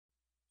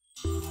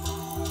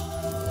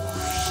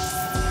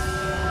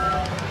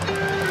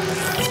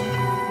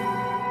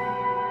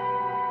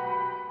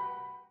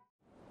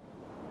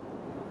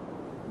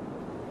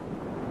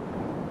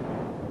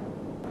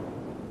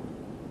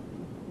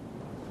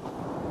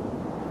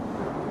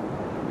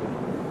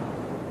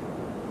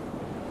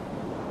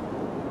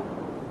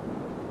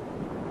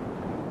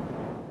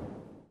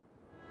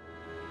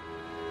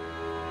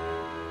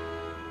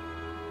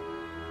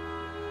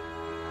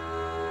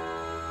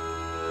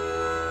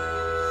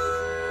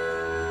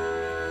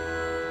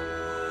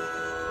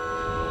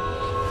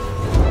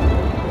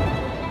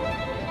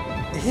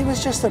He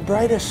was just the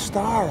brightest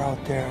star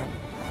out there.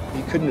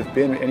 He couldn't have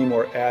been any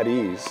more at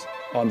ease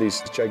on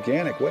these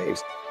gigantic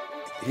waves.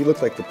 He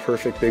looked like the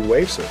perfect big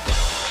wave surfer.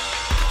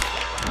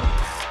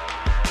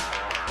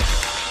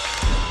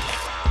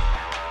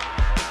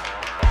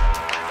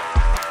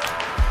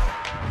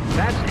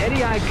 That's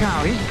Eddie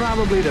Aikau. He's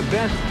probably the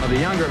best of the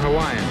younger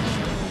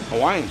Hawaiians.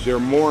 Hawaiians, they're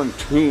more in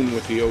tune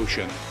with the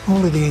ocean.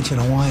 Only the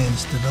ancient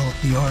Hawaiians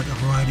developed the art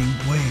of riding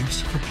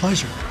waves for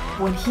pleasure.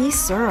 When he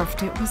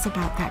surfed, it was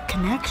about that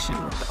connection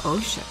with the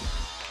ocean.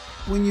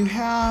 When you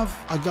have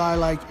a guy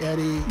like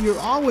Eddie, you're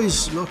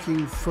always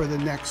looking for the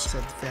next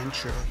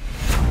adventure.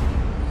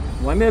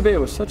 Waimea Bay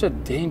was such a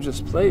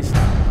dangerous place.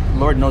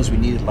 Lord knows we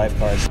needed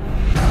lifeguards.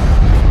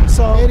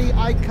 So Eddie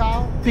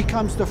Aikau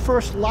becomes the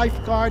first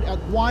lifeguard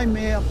at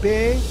Waimea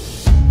Bay.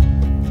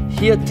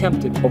 He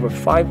attempted over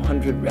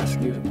 500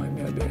 rescues at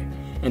Waimea Bay,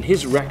 and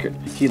his record,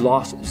 he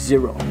lost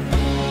 0.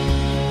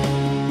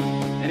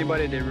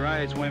 Anybody that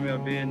rides Waimea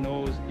Bay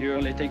knows you're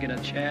only taking a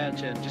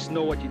chance and just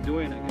know what you're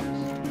doing, I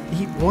guess.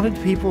 He wanted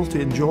people to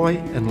enjoy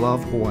and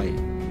love Hawaii,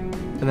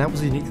 and that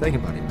was the unique thing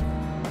about him.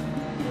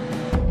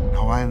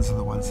 Hawaiians are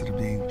the ones that are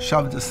being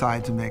shoved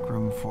aside to make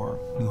room for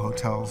new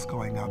hotels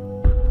going up.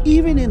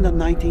 Even in the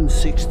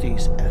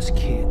 1960s as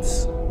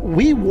kids,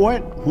 we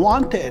weren't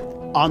wanted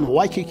on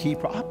Waikiki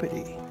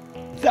property.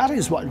 That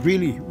is what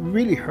really,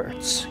 really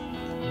hurts.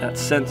 That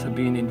sense of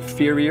being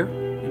inferior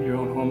in your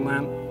own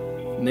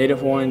homeland, Native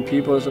Hawaiian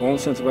people's own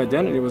sense of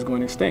identity was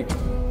going extinct.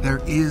 There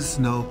is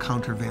no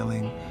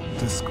countervailing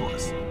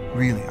discourse,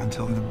 really,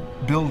 until the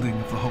building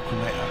of the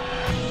Hokulea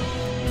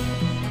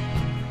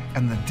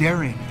and the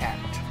daring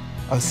act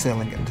of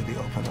sailing into the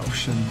open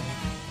ocean.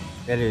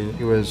 Eddie,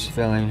 he was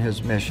fulfilling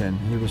his mission.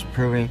 He was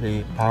proving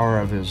the power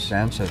of his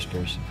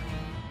ancestors.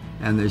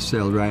 And they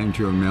sailed right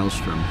into a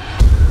maelstrom.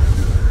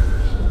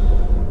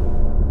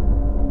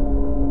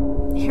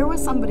 Here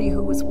was somebody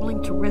who was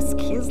willing to risk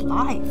his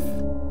life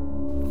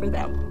for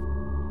them.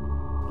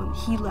 When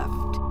he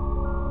left,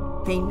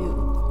 they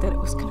knew that it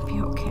was going to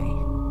be okay.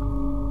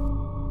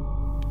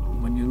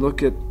 When you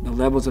look at the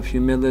levels of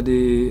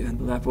humility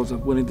and levels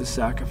of willing to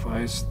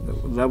sacrifice, the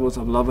levels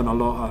of love and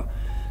aloha,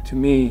 to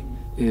me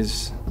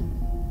is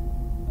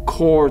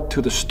core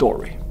to the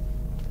story.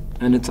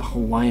 And it's a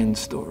Hawaiian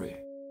story.